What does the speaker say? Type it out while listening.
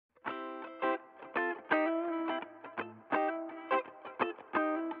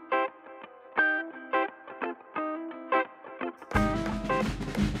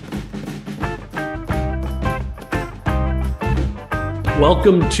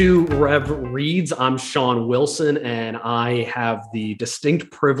Welcome to Rev Reads. I'm Shawn Wilson, and I have the distinct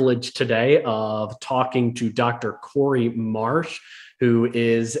privilege today of talking to Dr. Cory Marsh, who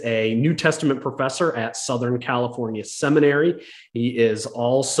is a New Testament professor at Southern California Seminary. He is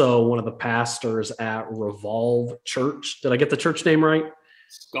also one of the pastors at Revolve Church. Did I get the church name right?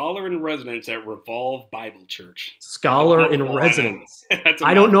 Scholar in residence at Revolve Bible Church. Scholar in residence.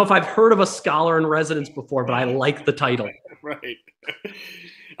 I don't know if I've heard of a scholar in residence before, but I like the title. Right.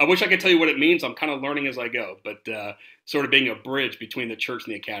 I wish I could tell you what it means. I'm kind of learning as I go, but sort of being a bridge between the church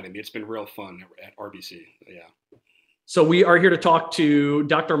and the academy. It's been real fun at RBC. Yeah. So we are here to talk to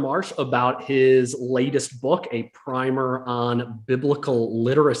Dr. Marsh about his latest book, A Primer on Biblical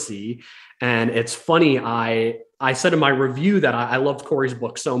Literacy. And it's funny, I said in my review that I loved Cory's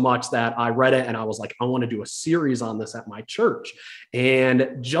book so much that I read it and I was like, I want to do a series on this at my church.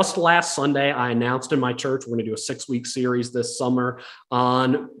 And just last Sunday, I announced in my church, we're going to do a 6-week series this summer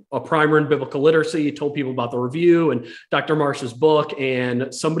on a primer in biblical literacy, told people about the review and Dr. Marsh's book.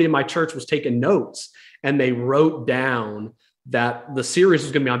 And somebody in my church was taking notes and they wrote down that the series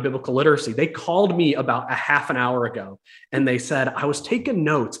was going to be on biblical literacy. They called me about a half an hour ago and they said, I was taking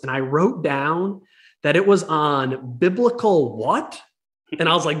notes and I wrote down that it was on biblical what? And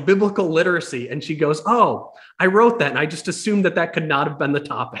I was like, biblical literacy. And she goes, oh, I wrote that. And I just assumed that that could not have been the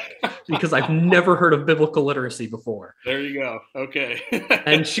topic because I've never heard of biblical literacy before. There you go. Okay.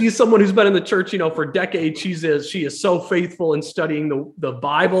 And she's someone who's been in the church, for decades. She is so faithful in studying the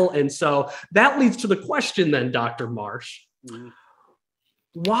Bible. And so that leads to the question then, Dr. Marsh. Mm-hmm.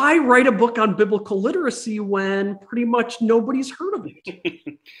 Why write a book on biblical literacy when pretty much nobody's heard of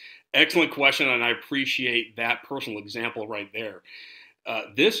it? Excellent question, and I appreciate that personal example right there.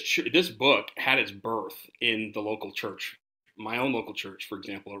 This book had its birth in the local church, my own local church, for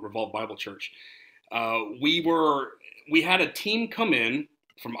example, at Revolve Bible Church. We had a team come in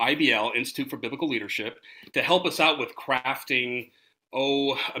from IBL, Institute for Biblical Leadership, to help us out with crafting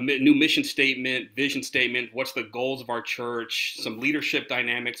a new mission statement, vision statement, what's the goals of our church, some leadership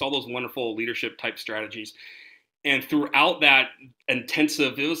dynamics, all those wonderful leadership type strategies. And throughout that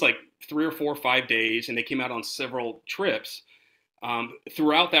intensive, it was like 3 or 4 or 5 days, and they came out on several trips.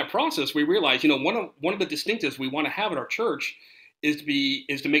 Throughout that process, we realized, one of the distinctives we want to have at our church is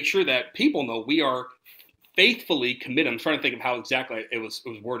to make sure that people know we are faithfully committed. I'm trying to think of how exactly it was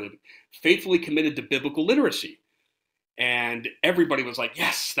worded. Faithfully committed to biblical literacy, and everybody was like,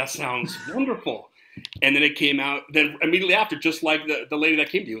 "Yes, that sounds wonderful." And then it came out, then immediately after, just like the lady that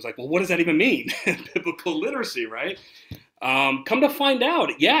came to you was like, well, what does that even mean? Biblical literacy, right? Come to find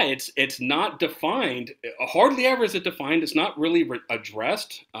out, yeah, it's not defined. Hardly ever is it defined. It's not really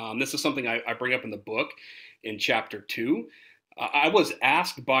addressed. This is something I bring up in the book in chapter 2. I was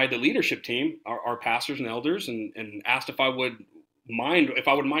asked by the leadership team, our pastors and elders, and asked if I would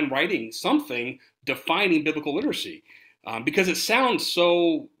mind writing something defining biblical literacy, because it sounds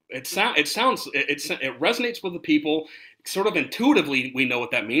so. It resonates with the people. Sort of intuitively, we know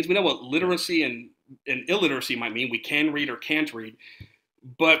what that means. We know what literacy and illiteracy might mean. We can read or can't read.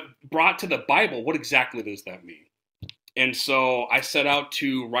 But brought to the Bible, what exactly does that mean? And so I set out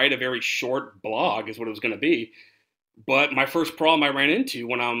to write a very short blog, is what it was going to be. But my first problem I ran into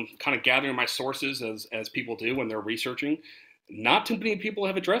when I'm kind of gathering my sources, as people do when they're researching, not too many people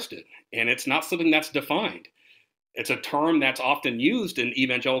have addressed it. And it's not something that's defined. It's a term that's often used in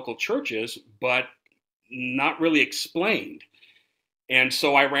evangelical churches, but not really explained. And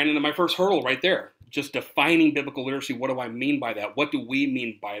so I ran into my first hurdle right there, just defining biblical literacy. What do I mean by that? What do we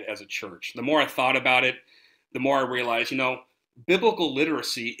mean by it as a church? The more I thought about it, the more I realized, biblical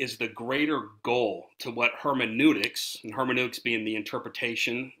literacy is the greater goal to what hermeneutics, and hermeneutics being the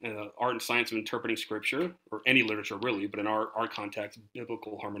interpretation, art and science of interpreting scripture, or any literature really, but in our context,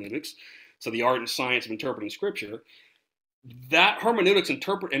 biblical hermeneutics. So the art and science of interpreting scripture, that hermeneutics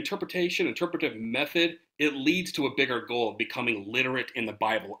interpretive method, it leads to a bigger goal of becoming literate in the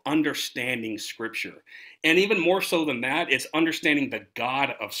Bible, understanding scripture. And even more so than that, it's understanding the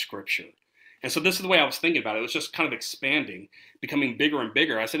God of scripture. And so this is the way I was thinking about it. It was just kind of expanding, becoming bigger and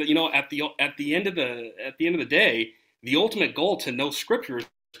bigger. I said, at the end of the day, the ultimate goal to know scripture is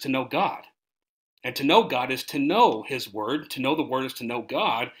to know God. And to know God is to know his word. To know the word is to know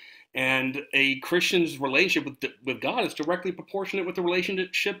God. And a Christian's relationship with God is directly proportionate with the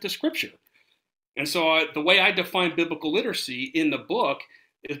relationship to Scripture. And so the way I define biblical literacy in the book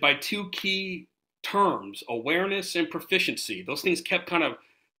is by 2 key terms: awareness and proficiency. Those things kept kind of,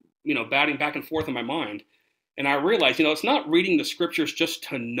 batting back and forth in my mind. And I realized, it's not reading the Scriptures just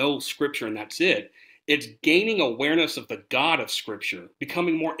to know Scripture and that's it. It's gaining awareness of the God of Scripture,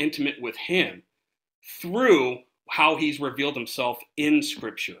 becoming more intimate with him through how he's revealed himself in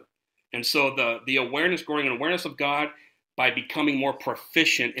Scripture. And so the awareness, growing an awareness of God by becoming more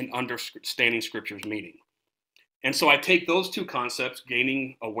proficient in understanding Scripture's meaning. And so I take those two concepts,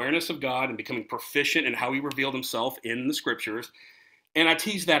 gaining awareness of God and becoming proficient in how he revealed himself in the Scriptures, and I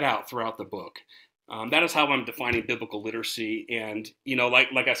tease that out throughout the book. That is how I'm defining biblical literacy. And,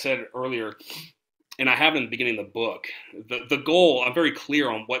 like I said earlier, and I have in the beginning of the book, the goal, I'm very clear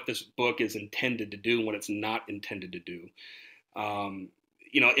on what this book is intended to do and what it's not intended to do.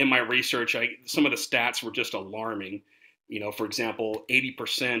 In my research, some of the stats were just alarming. For example,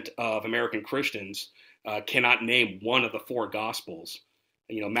 80% of American Christians cannot name one of the four Gospels.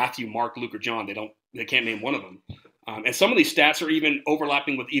 Matthew, Mark, Luke, or John, they can't name one of them. And some of these stats are even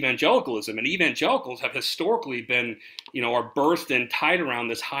overlapping with evangelicalism. And evangelicals have historically been, are birthed and tied around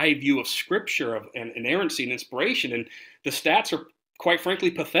this high view of Scripture and inerrancy and inspiration. And the stats are, quite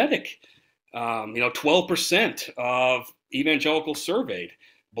frankly, pathetic. 12% of evangelicals surveyed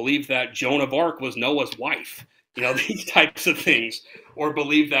believe that Joan of Arc was Noah's wife. These types of things, or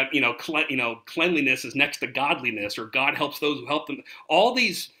believe that, cleanliness is next to godliness, or God helps those who help them. All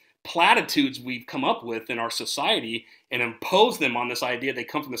these platitudes we've come up with in our society and impose them on this idea they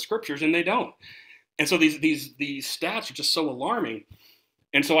come from the Scriptures, and they don't. And so these stats are just so alarming.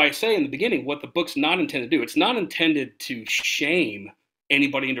 And so I say in the beginning, what the book's not intended to do, it's not intended to shame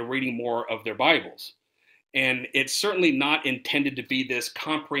anybody into reading more of their Bibles. And it's certainly not intended to be this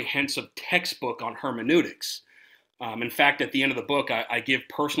comprehensive textbook on hermeneutics. In fact, at the end of the book, I give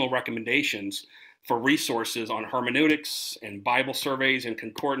personal recommendations for resources on hermeneutics and Bible surveys and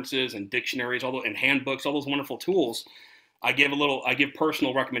concordances and dictionaries, and handbooks, all those wonderful tools. I give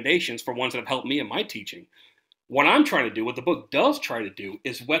personal recommendations for ones that have helped me in my teaching. What I'm trying to do, what the book does try to do,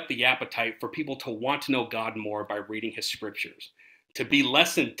 is whet the appetite for people to want to know God more by reading his Scriptures, to be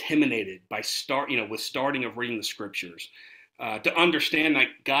less intimidated by starting of reading the Scriptures, to understand that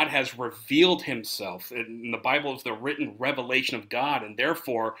God has revealed himself, and the Bible is the written revelation of God, and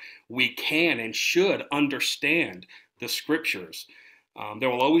therefore we can and should understand the Scriptures. There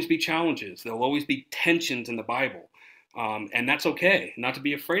will always be challenges. There will always be tensions in the Bible, and that's okay, not to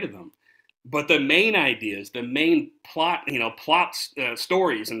be afraid of them. But the main ideas, the main plot,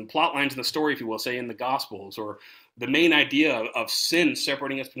 stories and plot lines of the story, if you will, say in the Gospels, or the main idea of sin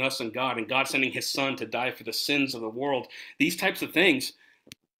separating us and God sending his Son to die for the sins of the world, these types of things,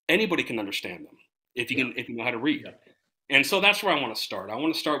 anybody can understand them if you know how to read. Yeah. And so that's where I want to start. I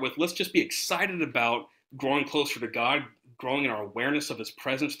want to start with, let's just be excited about growing closer to God, growing in our awareness of his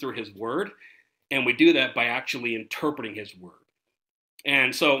presence through his word. And we do that by actually interpreting his word.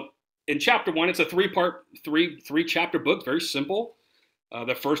 And so in chapter 1, it's a three chapter book, very simple.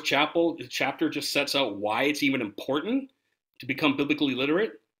 The first chapter just sets out why it's even important to become biblically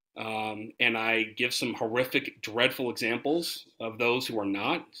literate. And I give some horrific, dreadful examples of those who are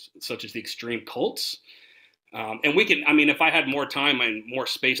not, such as the extreme cults. And if I had more time and more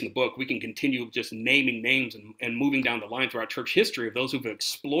space in the book, we can continue just naming names and moving down the line throughout church history of those who've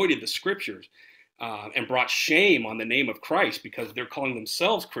exploited the Scriptures and brought shame on the name of Christ because they're calling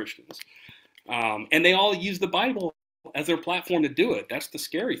themselves Christians. And they all use the Bible as their platform to do it. That's the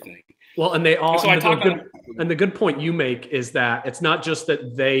scary thing. Well, and the good point you make is that it's not just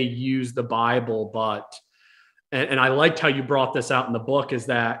that they use the Bible, but and I liked how you brought this out in the book, is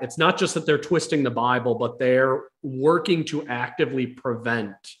that it's not just that they're twisting the Bible, but they're working to actively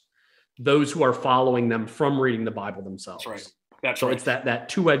prevent those who are following them from reading the Bible themselves. That's right. It's that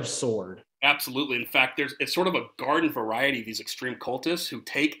two-edged sword. Absolutely. In fact, it's sort of a garden variety of these extreme cultists who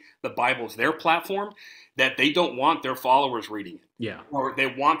take the Bible as their platform, that they don't want their followers reading it. Yeah. Or they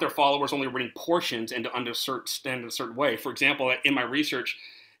want their followers only reading portions and to understand a certain way. For example, in my research,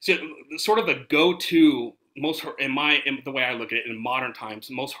 sort of the go-to the way I look at it in modern times,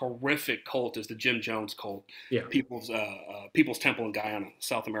 the most horrific cult is the Jim Jones cult. Yeah. People's Temple in Guyana,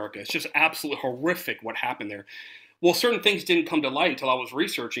 South America. It's just absolutely horrific what happened there. Well, certain things didn't come to light until I was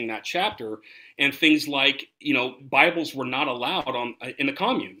researching that chapter, and things like, Bibles were not allowed in the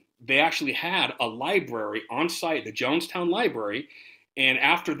commune. They actually had a library on site, the Jonestown Library, and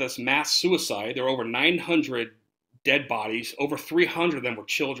after this mass suicide, there were over 900 dead bodies. Over 300 of them were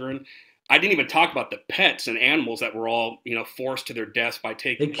children. I didn't even talk about the pets and animals that were all, forced to their deaths by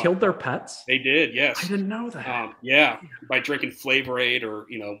taking. They killed their pets? They did, yes. I didn't know that. Yeah, by drinking Flavor Aid, or,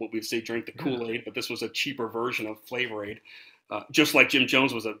 what we'd say drink the Kool-Aid, but this was a cheaper version of Flavor Aid. Just like Jim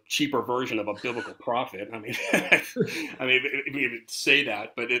Jones was a cheaper version of a biblical prophet. I mean, we would say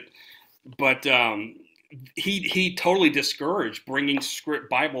that, but he totally discouraged bringing script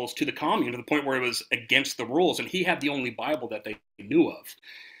Bibles to the commune to the point where it was against the rules, and he had the only Bible that they knew of.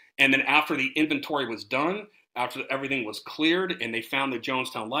 And then after the inventory was done, after everything was cleared and they found the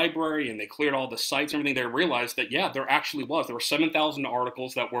Jonestown Library and they cleared all the sites and everything, they realized that, yeah, there actually was. There were 7,000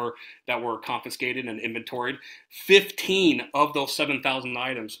 articles that were confiscated and inventoried. 15 of those 7,000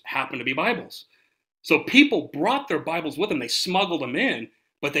 items happened to be Bibles. So people brought their Bibles with them. They smuggled them in,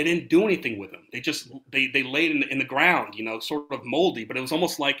 but they didn't do anything with them. They laid in the ground, sort of moldy. But it was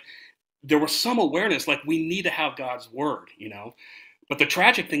almost like there was some awareness, like we need to have God's word, But the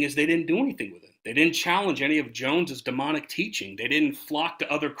tragic thing is they didn't do anything with it. They didn't challenge any of Jones's demonic teaching. They didn't flock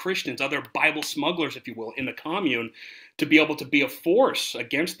to other Christians, other Bible smugglers, if you will, in the commune to be able to be a force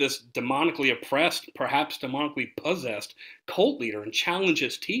against this demonically oppressed, perhaps demonically possessed cult leader and challenge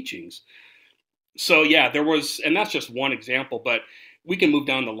his teachings. So yeah, there was, and that's just one example, but we can move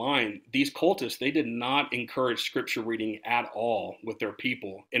down the line. These cultists, they did not encourage scripture reading at all with their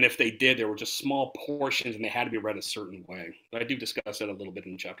people. And if they did, there were just small portions and they had to be read a certain way. But I do discuss that a little bit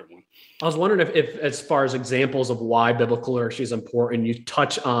in chapter 1. I was wondering if as far as examples of why biblical literacy is important, you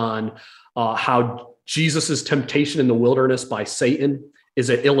touch on how Jesus's temptation in the wilderness by Satan is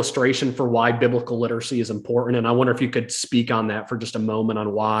an illustration for why biblical literacy is important. And I wonder if you could speak on that for just a moment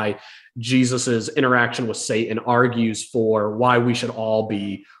on why Jesus's interaction with Satan argues for why we should all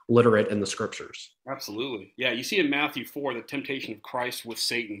be literate in the scriptures. Absolutely. Yeah, you see in Matthew 4, the temptation of Christ with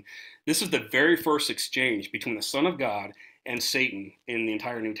Satan. This is the very first exchange between the Son of God and Satan in the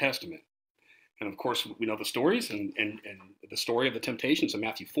entire New Testament. And of course, we know the stories and the story of the temptations in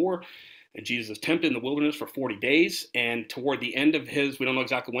Matthew 4. And Jesus is tempted in the wilderness for 40 days. And toward the end of his, we don't know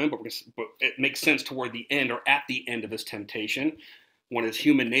exactly when, but it makes sense toward the end or at the end of his temptation, when his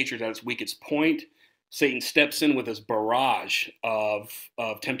human nature is at its weakest point, Satan steps in with his barrage of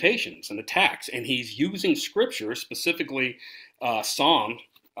temptations and attacks. And he's using scripture, specifically Psalm,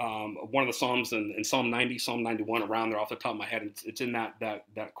 one of the Psalms in Psalm 90, Psalm 91, around there off the top of my head. It's in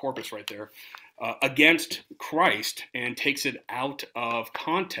that corpus right there, against Christ, and takes it out of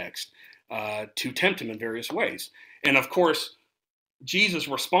context to tempt him in various ways. And of course, Jesus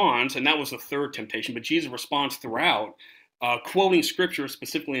responds, and that was the third temptation, but Jesus responds throughout, quoting scripture,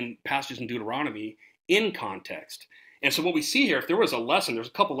 specifically in passages in Deuteronomy, in context. And so what we see here, if there was a lesson, there's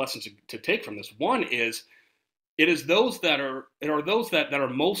a couple lessons to take from this. One is, it are those that are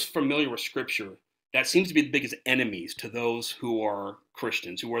most familiar with scripture that seems to be the biggest enemies to those who are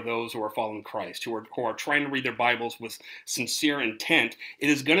Christians, who are those who are following Christ, who are trying to read their Bibles with sincere intent. It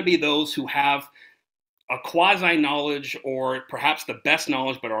is going to be those who have a quasi-knowledge, or perhaps the best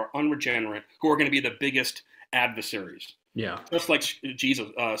knowledge, but are unregenerate, who are going to be the biggest adversaries. Yeah. Just like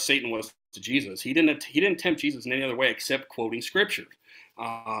Satan was to Jesus. He didn't tempt Jesus in any other way except quoting scripture.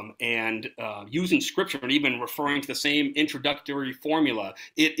 And using scripture, and even referring to the same introductory formula,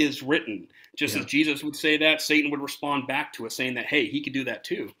 it is written. Just as Jesus would say that, Satan would respond back to it, saying that, hey, he could do that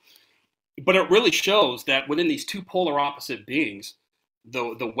too. But it really shows that within these two polar opposite beings,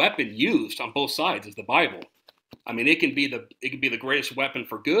 the weapon used on both sides is the Bible. I mean, it can be the greatest weapon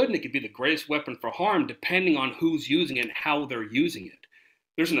for good, and it can be the greatest weapon for harm, depending on who's using it and how they're using it.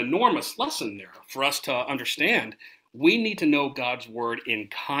 There's an enormous lesson there for us to understand. We need to know God's word in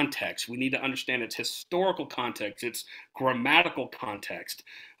context. We need to understand its historical context, its grammatical context,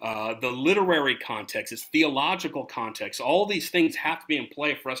 the literary context, its theological context. All these things have to be in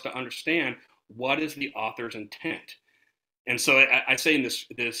play for us to understand what is the author's intent. And so I say in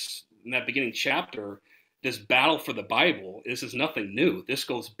that beginning chapter, this battle for the Bible, this is nothing new. This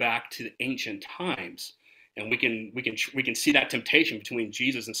goes back to the ancient times. And we can see that temptation between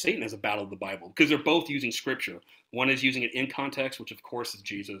Jesus and Satan as a battle of the Bible, because they're both using scripture. One is using it in context, which of course is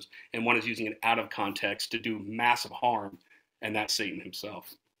Jesus, and one is using it out of context to do massive harm, and that's Satan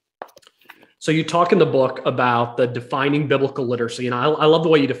himself. So you talk in the book about the defining biblical literacy, and I love the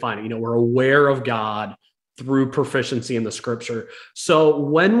way you define it. We're aware of God through proficiency in the scripture. So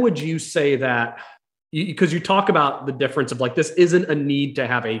when would you say that? Because you talk about the difference of, like, this isn't a need to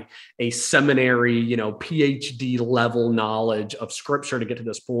have a seminary, PhD level knowledge of scripture to get to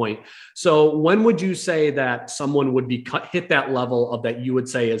this point. So when would you say that someone would hit that level of that you would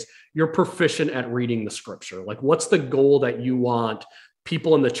say is you're proficient at reading the scripture? Like, what's the goal that you want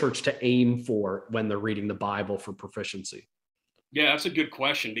people in the church to aim for when they're reading the Bible for proficiency? Yeah, that's a good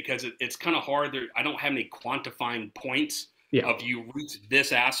question, because it's kind of hard. I don't have any quantifying points. Yeah. Of you reach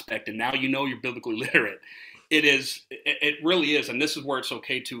this aspect and now you're biblically literate. It really is, and this is where it's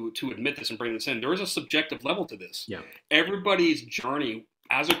okay to admit this and bring this in. There is a subjective level to this. Yeah. Everybody's journey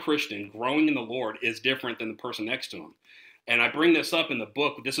as a Christian growing in the Lord is different than the person next to him. And I bring this up in the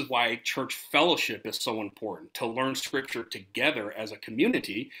book. This is why church fellowship is so important, to learn scripture together as a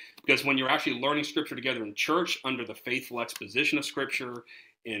community, because when you're actually learning scripture together in church under the faithful exposition of scripture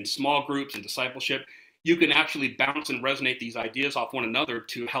in small groups and discipleship, you can actually bounce and resonate these ideas off one another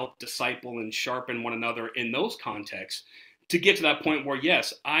to help disciple and sharpen one another in those contexts to get to that point where,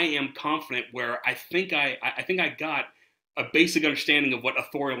 yes, I am confident where I got a basic understanding of what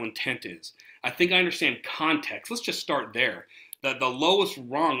authorial intent is. I think I understand context. Let's just start there. The lowest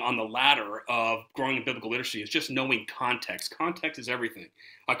rung on the ladder of growing in biblical literacy is just knowing context. Context is everything.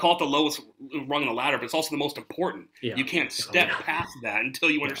 I call it the lowest rung on the ladder, but it's also the most important. Yeah. You can't step past that until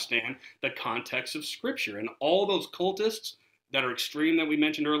you understand the context of Scripture. And all those cultists that are extreme that we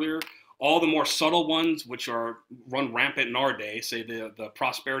mentioned earlier, all the more subtle ones, which are run rampant in our day, say the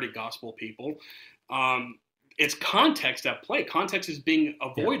prosperity gospel people, it's context at play. Context is being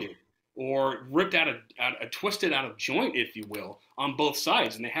avoided or ripped twisted out of joint, if you will, on both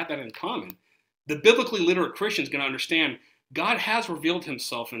sides, and they have that in common. The biblically literate Christian is going to understand God has revealed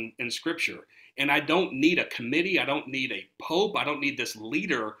himself in Scripture, and I don't need a committee, I don't need a pope, I don't need this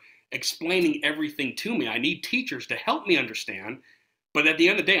leader explaining everything to me. I need teachers to help me understand, but at the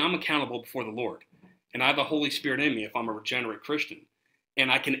end of the day, I'm accountable before the Lord, and I have the Holy Spirit in me if I'm a regenerate Christian, and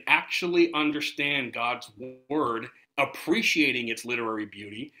I can actually understand God's word, appreciating its literary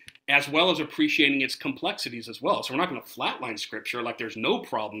beauty, as well as appreciating its complexities as well. So we're not going to flatline Scripture like there's no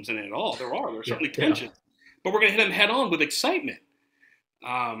problems in it at all. There's certainly tensions, but we're going to hit them head on with excitement.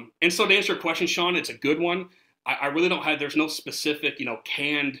 And so to answer your question, Shawn, it's a good one. I really don't have, there's no specific,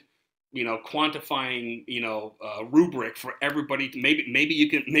 canned, quantifying, rubric for everybody.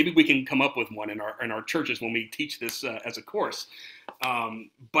 Maybe we can come up with one in our churches when we teach this as a course.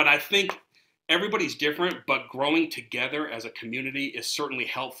 But I think everybody's different, but growing together as a community is certainly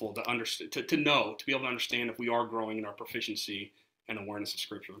helpful to understand, to be able to understand if we are growing in our proficiency and awareness of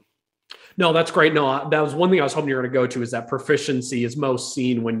Scripture. No, that's great. No, that was one thing I was hoping you were going to go to, is that proficiency is most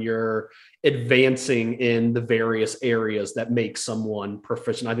seen when you're advancing in the various areas that make someone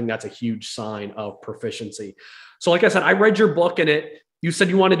proficient. I think that's a huge sign of proficiency. So like I said, I read your book, and you said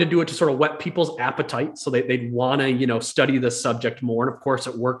you wanted to do it to sort of whet people's appetite so they'd want to, study this subject more. And of course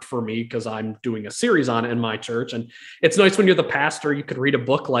it worked for me because I'm doing a series on it in my church. And it's nice when you're the pastor, you could read a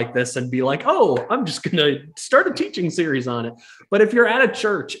book like this and be like, oh, I'm just going to start a teaching series on it. But if you're at a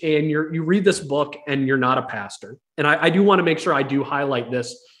church and you read this book and you're not a pastor, and I do want to make sure I do highlight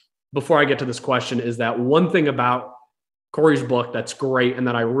this before I get to this question, is that one thing about Cory's book that's great and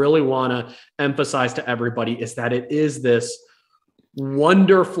that I really want to emphasize to everybody is that it is this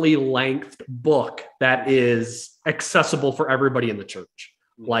wonderfully lengthed book that is accessible for everybody in the church.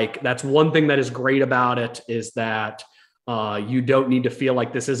 Like, that's one thing that is great about it, is that you don't need to feel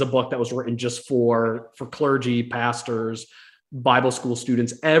like this is a book that was written just for clergy, pastors, Bible school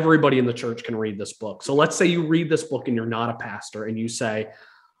students. Everybody in the church can read this book. So let's say you read this book and you're not a pastor, and you say,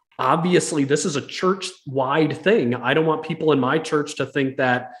 obviously this is a church-wide thing. I don't want people in my church to think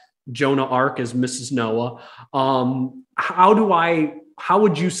that Jonah Ark is Mrs. Noah. How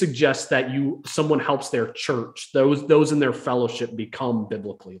would you suggest that someone helps their church, those in their fellowship, become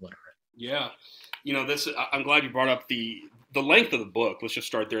biblically literate? Yeah. I'm glad you brought up the length of the book. Let's just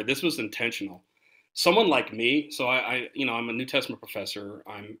start there. This was intentional. Someone like me, so I'm a New Testament professor.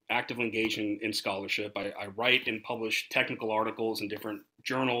 I'm actively engaged in scholarship. I write and publish technical articles in different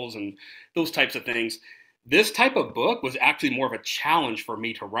journals and those types of things. This type of book was actually more of a challenge for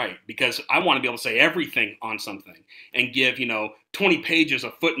me to write, because I want to be able to say everything on something and give, 20 pages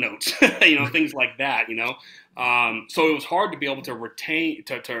of footnotes, things like that, So it was hard to be able to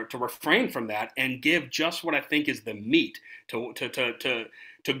refrain from that and give just what I think is the meat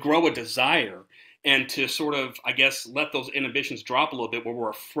to grow a desire, and to sort of, I guess, let those inhibitions drop a little bit where we're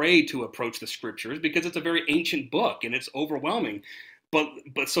afraid to approach the Scriptures because it's a very ancient book and it's overwhelming. But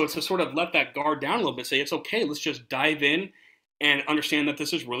so it's to sort of let that guard down a little bit, say it's okay, let's just dive in and understand that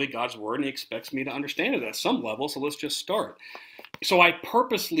this is really God's word, and he expects me to understand it at some level, so let's just start. So I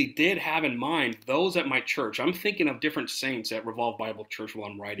purposely did have in mind those at my church. I'm thinking of different saints at Revolve Bible Church while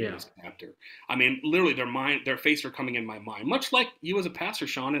I'm writing this chapter. I mean, literally their faces are coming in my mind, much like you as a pastor,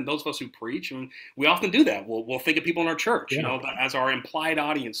 Shawn, and those of us who preach. And we often do that. We'll think of people in our church, as our implied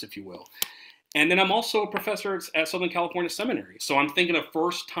audience, if you will. And then I'm also a professor at Southern California Seminary. So I'm thinking of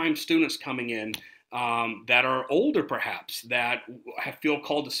first-time students coming in that are older, perhaps, that feel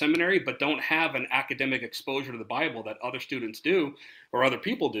called to seminary but don't have an academic exposure to the Bible that other students do or other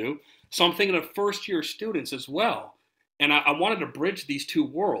people do. So I'm thinking of first-year students as well. And I wanted to bridge these two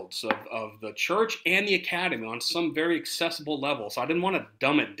worlds of the church and the academy on some very accessible level. So I didn't want to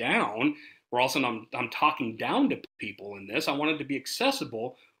dumb it down, where all of a sudden I'm talking down to people in this. I wanted to be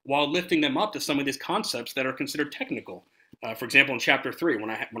accessible while lifting them up to some of these concepts that are considered technical. For example, in chapter 3,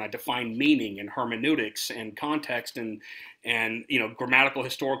 when I define meaning and hermeneutics and context and and grammatical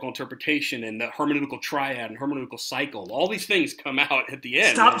historical interpretation and the hermeneutical triad and hermeneutical cycle. All these things come out at the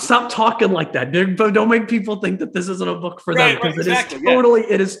end. Stop talking like that. Don't make people think that this isn't a book for them, because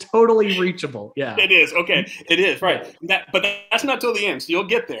it is totally reachable. Yeah, it is. Okay, it is, right. Yeah. But that's not till the end, so you'll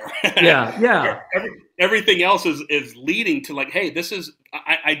get there. Yeah. Everything else is leading to, like, hey, this is,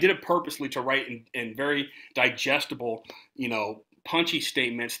 I did it purposely to write in very digestible, punchy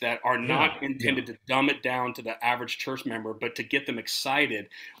statements that are not intended to dumb it down to the average church member, but to get them excited.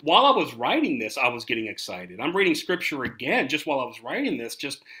 While I was writing this, I was getting excited. I'm reading scripture again just while I was writing this,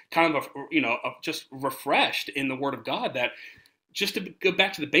 just kind of, just refreshed in the Word of God, that just to go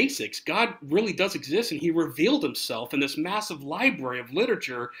back to the basics, God really does exist, and he revealed himself in this massive library of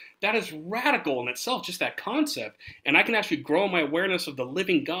literature that is radical in itself, just that concept. And I can actually grow my awareness of the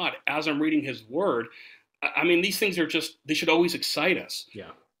living God as I'm reading his word. I mean, these things are they should always excite us.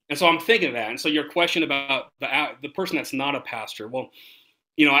 Yeah. And so I'm thinking of that. And so your question about the person that's not a pastor, well,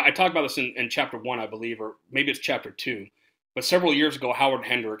 I talked about this in chapter 1, I believe, or maybe it's chapter 2. But several years ago, Howard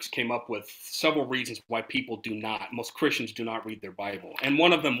Hendricks came up with several reasons why most Christians do not read their Bible. And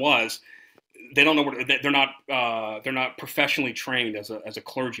one of them was they don't know they're not professionally trained as a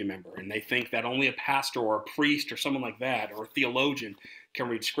clergy member, and they think that only a pastor or a priest or someone like that, or a theologian, can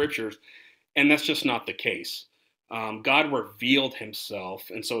read scriptures. And that's just not the case. God revealed himself,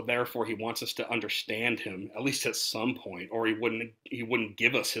 and so therefore he wants us to understand him, at least at some point, or he wouldn't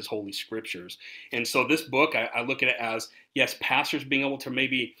give us his holy scriptures. And so this book, I look at it as, yes, pastors being able to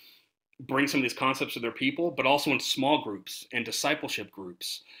maybe bring some of these concepts to their people, but also in small groups and discipleship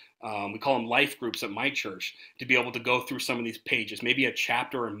groups. We call them life groups at my church, to be able to go through some of these pages, maybe a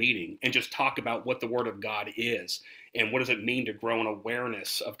chapter or a meeting, and just talk about what the Word of God is and what does it mean to grow in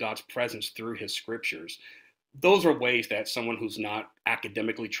awareness of God's presence through his scriptures. Those are ways that someone who's not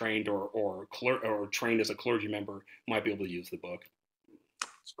academically trained or trained as a clergy member might be able to use the book.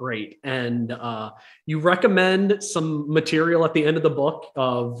 It's great. And you recommend some material at the end of the book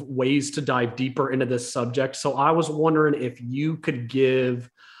of ways to dive deeper into this subject. So I was wondering if you could give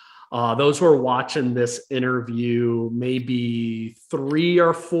those who are watching this interview maybe 3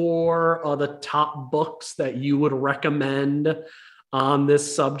 or 4 of the top books that you would recommend on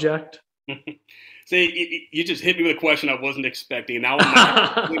this subject. See, you just hit me with a question I wasn't expecting. Now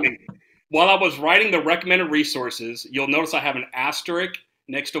I'm while I was writing the recommended resources, you'll notice I have an asterisk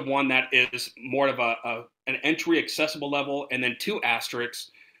next to one that is more of an entry accessible level, and then 2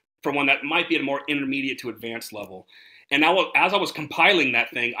 asterisks for one that might be at a more intermediate to advanced level. And as I was compiling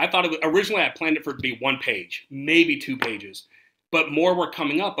that thing, I thought originally I planned it for it to be 1 page, maybe 2 pages. But more were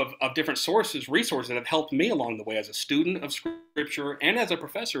coming up of different resources that have helped me along the way as a student of scripture and as a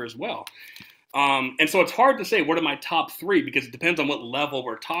professor as well. And so it's hard to say what are my top 3, because it depends on what level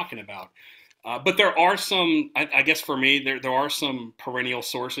we're talking about. But there are some, I guess for me, there are some perennial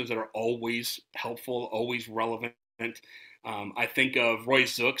sources that are always helpful, always relevant. I think of Roy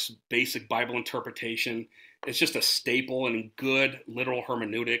Zook's Basic Bible Interpretation. It's just a staple and good literal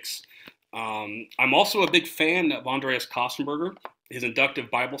hermeneutics. I'm also a big fan of Andreas Kostenberger, his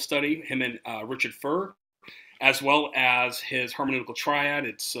inductive Bible study, him and Richard Furr, as well as his hermeneutical triad.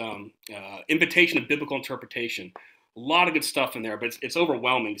 It's Invitation of Biblical Interpretation. A lot of good stuff in there, but it's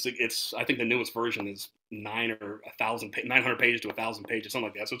overwhelming. I think the newest version is 900 pages to 1,000 pages, something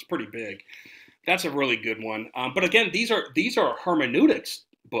like that. So it's pretty big. That's a really good one. But again, these are hermeneutics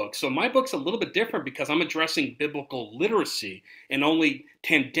books. So my book's a little bit different because I'm addressing biblical literacy and only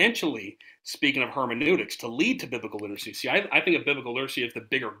tangentially speaking of hermeneutics to lead to biblical literacy. See, I think of biblical literacy as the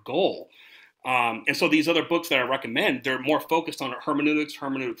bigger goal. And so these other books that I recommend, they're more focused on hermeneutics,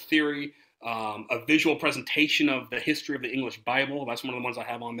 hermeneutic theory, a visual presentation of the history of the English Bible. That's one of the ones I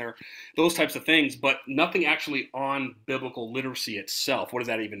have on there. Those types of things, but nothing actually on biblical literacy itself. What does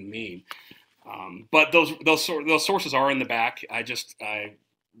that even mean? But those sources are in the back.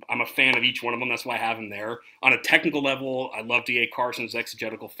 I'm a fan of each one of them. That's why I have them there. On a technical level, I love D.A. Carson's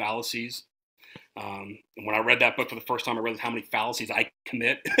Exegetical Fallacies. And when I read that book for the first time, I realized how many fallacies I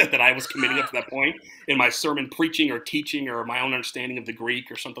commit that I was committing up to that point in my sermon preaching or teaching or my own understanding of the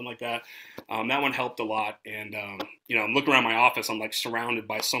Greek or something like that. That one helped a lot. And, I'm looking around my office. I'm like surrounded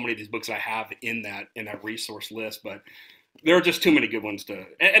by so many of these books I have in that resource list. But there are just too many good ones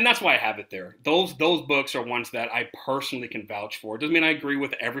and that's why I have it there. Those books are ones that I personally can vouch for. It doesn't mean I agree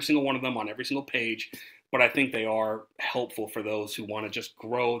with every single one of them on every single page, but I think they are helpful for those who want to just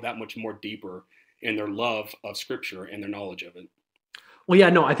grow that much more deeper in their love of scripture and their knowledge of it. Well, yeah,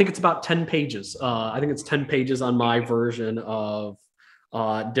 no, I think it's about 10 pages. I think it's 10 pages on my version of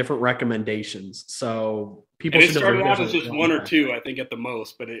different recommendations. So people and it started out as just 1 or 2, I think, at the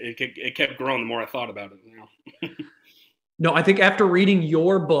most, but it kept growing the more I thought about it. No, I think after reading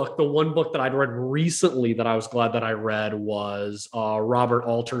your book, the one book that I'd read recently that I was glad that I read was Robert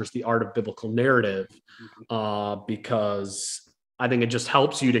Alter's The Art of Biblical Narrative, because I think it just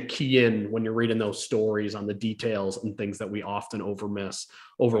helps you to key in when you're reading those stories on the details and things that we often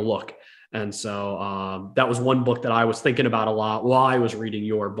overlook. And so that was one book that I was thinking about a lot while I was reading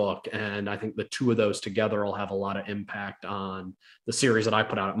your book. And I think the two of those together will have a lot of impact on the series that I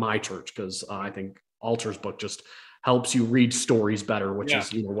put out at my church, because I think Alter's book just helps you read stories better, which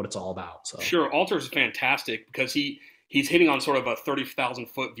is, what it's all about. So sure, Alter's fantastic because he's hitting on sort of a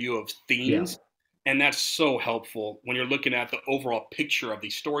 30,000-foot view of themes. And that's so helpful when you're looking at the overall picture of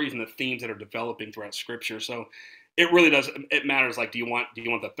these stories and the themes that are developing throughout Scripture. So it really does. It matters. Like, do you want the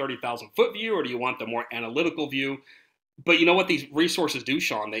 30,000-foot view, or do you want the more analytical view? But you know what these resources do,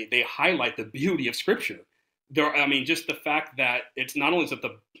 Shawn? They highlight the beauty of Scripture. I mean, just the fact that it's not only is it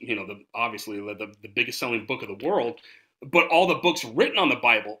obviously the biggest selling book of the world, but all the books written on the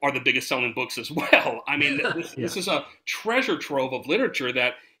Bible are the biggest selling books as well. I mean, this is a treasure trove of literature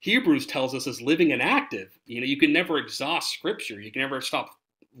that Hebrews tells us is living and active. You can never exhaust Scripture. You can never stop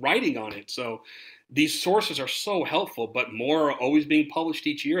writing on it. So these sources are so helpful, but more are always being published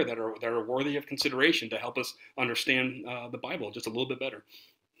each year that are worthy of consideration to help us understand the Bible just a little bit better.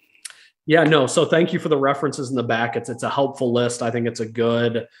 Yeah, no. So thank you for the references in the back. It's a helpful list. I think it's a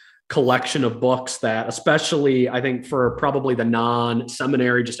good collection of books that, especially I think for probably the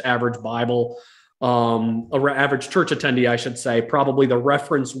non-seminary, just average Bible, average church attendee, I should say, probably the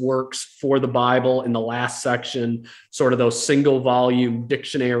reference works for the Bible in the last section, sort of those single volume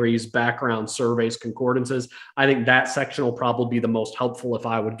dictionaries, background surveys, concordances. I think that section will probably be the most helpful if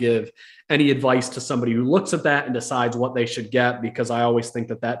I would give any advice to somebody who looks at that and decides what they should get, because I always think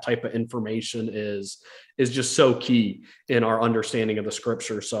that type of information is just so key in our understanding of the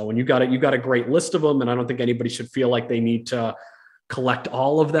Scripture. So when you got a great list of them, and I don't think anybody should feel like they need to collect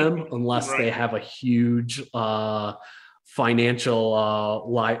all of them unless they have a huge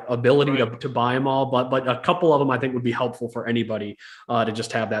financial ability to buy them all. But a couple of them I think would be helpful for anybody to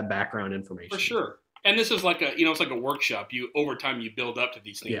just have that background information. For sure. And this is like it's like a workshop. Over time you build up to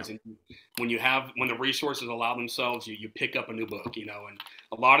these things, and when the resources allow themselves, you pick up a new book. And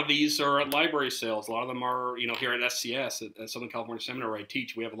a lot of these are at library sales. A lot of them are here at SCS at Southern California Seminary where I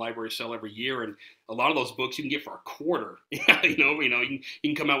teach. We have a library sale every year, and a lot of those books you can get for a quarter. You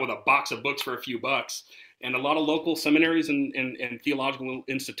can come out with a box of books for a few bucks. And a lot of local seminaries and theological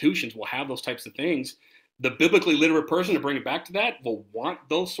institutions will have those types of things. The biblically literate person, to bring it back to that, will want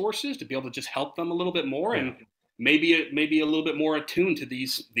those sources to be able to just help them a little bit more, and maybe a little bit more attuned to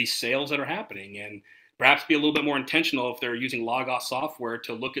these sales that are happening, and perhaps be a little bit more intentional if they're using Logos software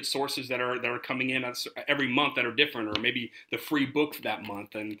to look at sources that are coming in every month that are different, or maybe the free book for that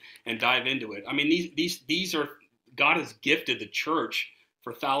month, and dive into it. I mean, these are, God has gifted the church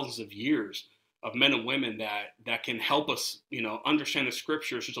for thousands of years of men and women that can help us, understand the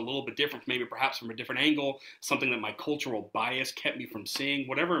Scriptures just a little bit different, maybe perhaps from a different angle, something that my cultural bias kept me from seeing,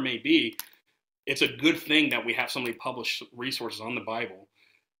 whatever it may be. It's a good thing that we have so many published resources on the Bible.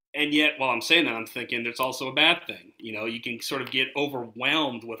 And yet, while I'm saying that, I'm thinking there's also a bad thing. You can sort of get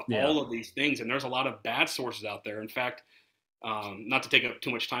overwhelmed with all of these things, and there's a lot of bad sources out there. In fact, not to take up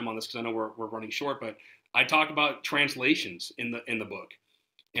too much time on this because I know we're running short, but I talk about translations in the book.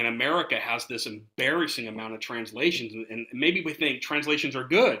 And America has this embarrassing amount of translations, and maybe we think translations are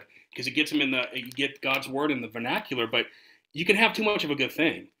good because it gets them you get God's word in the vernacular, but you can have too much of a good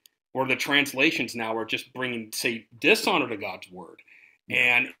thing, or the translations now are just bringing, say, dishonor to God's word,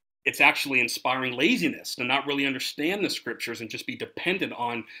 and it's actually inspiring laziness to not really understand the Scriptures and just be dependent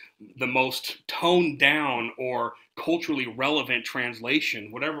on the most toned down or culturally relevant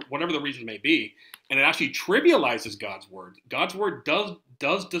translation, whatever the reason may be. And it actually trivializes God's word. God's word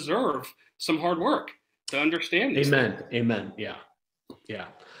does deserve some hard work to understand this. Amen. Yeah.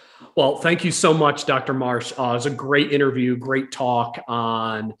 Well, thank you so much, Dr. Marsh. It was a great interview, great talk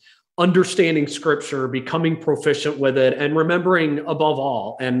on understanding Scripture, becoming proficient with it, and remembering above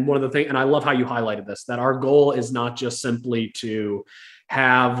all. And one of the things, and I love how you highlighted this, that our goal is not just simply to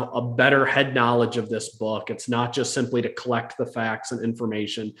have a better head knowledge of this book. It's not just simply to collect the facts and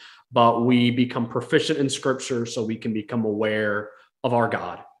information, but we become proficient in Scripture so we can become aware of our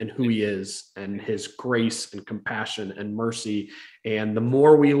God and who He is, and His grace and compassion and mercy. And the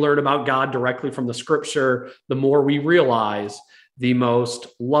more we learn about God directly from the Scripture, the more we realize the most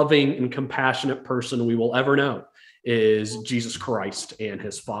loving and compassionate person we will ever know is Jesus Christ and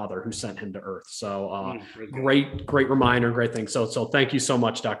His Father who sent Him to earth. So great reminder, great thing. So thank you so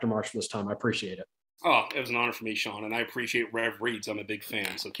much, Dr. Marsh, for this time. I appreciate it. Oh, it was an honor for me, Shawn, and I appreciate Rev Reads. I'm a big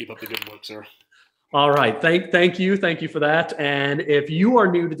fan, so keep up the good work, sir. All right. Thank you. Thank you for that. And if you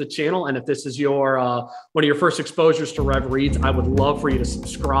are new to the channel, and if this is your one of your first exposures to Rev Reads, I would love for you to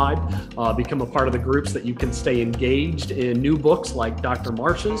subscribe, become a part of the groups that you can stay engaged in new books like Dr.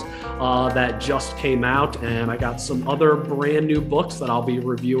 Marsh's that just came out. And I got some other brand new books that I'll be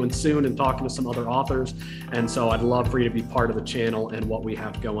reviewing soon and talking to some other authors. And so I'd love for you to be part of the channel and what we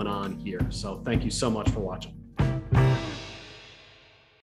have going on here. So thank you so much for watching.